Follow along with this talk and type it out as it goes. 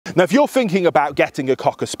Now, if you're thinking about getting a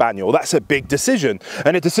Cocker Spaniel, that's a big decision,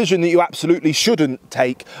 and a decision that you absolutely shouldn't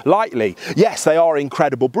take lightly. Yes, they are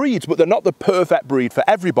incredible breeds, but they're not the perfect breed for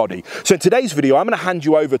everybody. So in today's video, I'm going to hand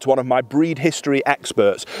you over to one of my breed history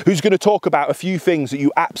experts who's going to talk about a few things that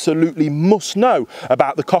you absolutely must know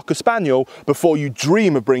about the Cocker Spaniel before you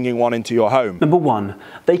dream of bringing one into your home. Number one,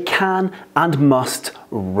 they can and must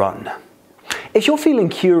run. If you're feeling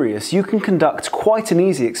curious, you can conduct quite an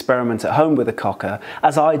easy experiment at home with a Cocker,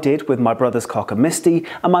 as I did with my brother's Cocker Misty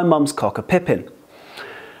and my mum's Cocker Pippin.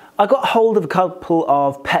 I got hold of a couple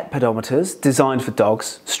of pet pedometers designed for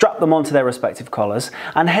dogs, strapped them onto their respective collars,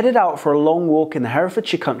 and headed out for a long walk in the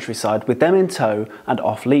Herefordshire countryside with them in tow and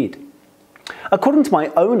off lead. According to my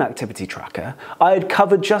own activity tracker, I had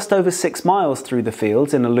covered just over 6 miles through the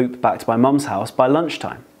fields in a loop back to my mum's house by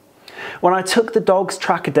lunchtime. When I took the dog's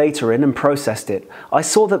tracker data in and processed it, I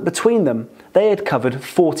saw that between them, they had covered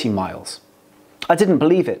 40 miles. I didn't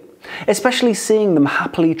believe it, especially seeing them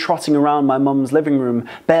happily trotting around my mum's living room,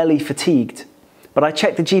 barely fatigued. But I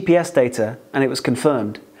checked the GPS data and it was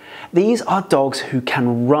confirmed. These are dogs who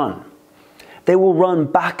can run. They will run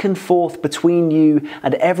back and forth between you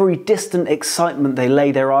and every distant excitement they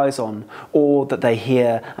lay their eyes on, or that they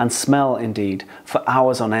hear and smell indeed, for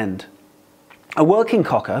hours on end. A working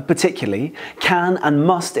Cocker, particularly, can and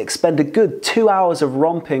must expend a good 2 hours of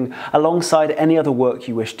romping alongside any other work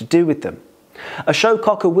you wish to do with them. A show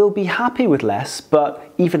Cocker will be happy with less,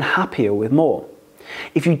 but even happier with more.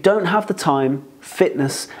 If you don't have the time,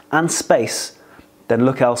 fitness and space, then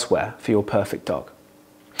look elsewhere for your perfect dog.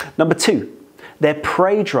 Number two, their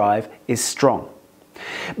prey drive is strong.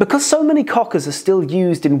 Because so many Cockers are still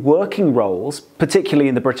used in working roles, particularly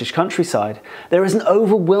in the British countryside, there is an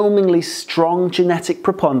overwhelmingly strong genetic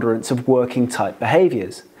preponderance of working type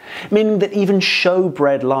behaviours, meaning that even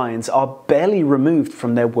show-bred lines are barely removed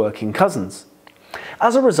from their working cousins.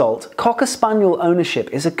 As a result, Cocker Spaniel ownership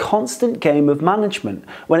is a constant game of management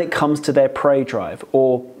when it comes to their prey drive,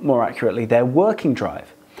 or more accurately, their working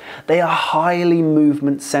drive. They are highly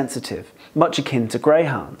movement sensitive, much akin to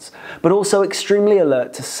greyhounds, but also extremely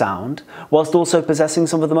alert to sound, whilst also possessing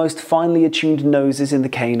some of the most finely attuned noses in the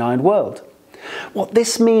canine world. What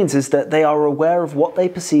this means is that they are aware of what they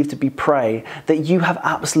perceive to be prey that you have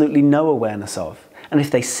absolutely no awareness of, and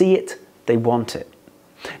if they see it, they want it.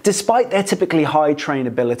 Despite their typically high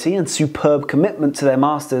trainability and superb commitment to their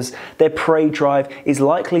masters, their prey drive is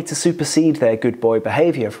likely to supersede their good boy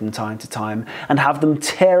behaviour from time to time and have them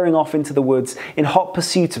tearing off into the woods in hot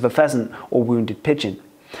pursuit of a pheasant or wounded pigeon.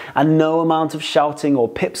 And no amount of shouting or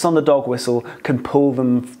pips on the dog whistle can pull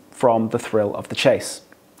them from the thrill of the chase.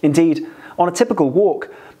 Indeed, on a typical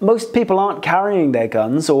walk, most people aren't carrying their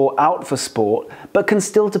guns or out for sport, but can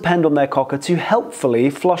still depend on their Cocker to helpfully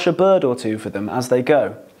flush a bird or two for them as they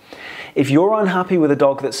go. If you're unhappy with a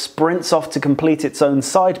dog that sprints off to complete its own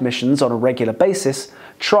side missions on a regular basis,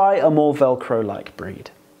 try a more Velcro-like breed.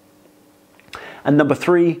 And number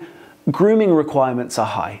three, grooming requirements are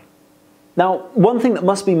high. Now, one thing that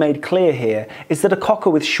must be made clear here is that a Cocker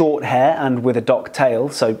with short hair and with a dock tail,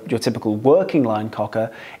 so your typical working line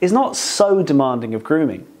Cocker, is not so demanding of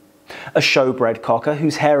grooming. A showbred Cocker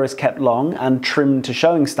whose hair is kept long and trimmed to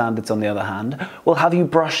showing standards, on the other hand, will have you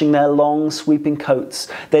brushing their long sweeping coats,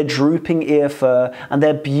 their drooping ear fur and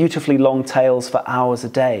their beautifully long tails for hours a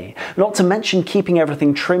day, not to mention keeping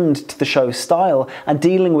everything trimmed to the show style and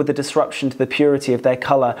dealing with the disruption to the purity of their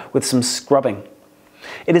colour with some scrubbing.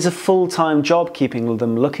 It is a full-time job keeping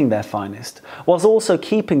them looking their finest, whilst also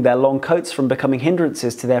keeping their long coats from becoming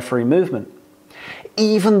hindrances to their free movement.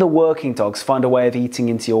 Even the working dogs find a way of eating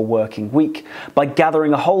into your working week by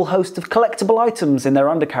gathering a whole host of collectible items in their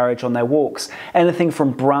undercarriage on their walks, anything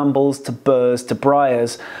from brambles to burrs to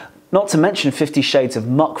briars, not to mention 50 shades of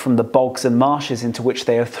muck from the bogs and marshes into which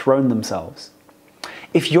they have thrown themselves.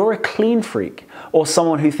 If you're a clean freak, or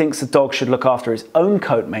someone who thinks a dog should look after its own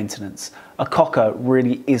coat maintenance, a Cocker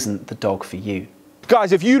really isn't the dog for you.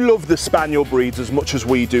 Guys, if you love the Spaniel breeds as much as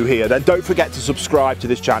we do here, then don't forget to subscribe to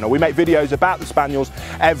this channel. We make videos about the Spaniels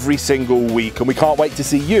every single week, and we can't wait to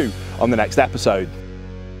see you on the next episode.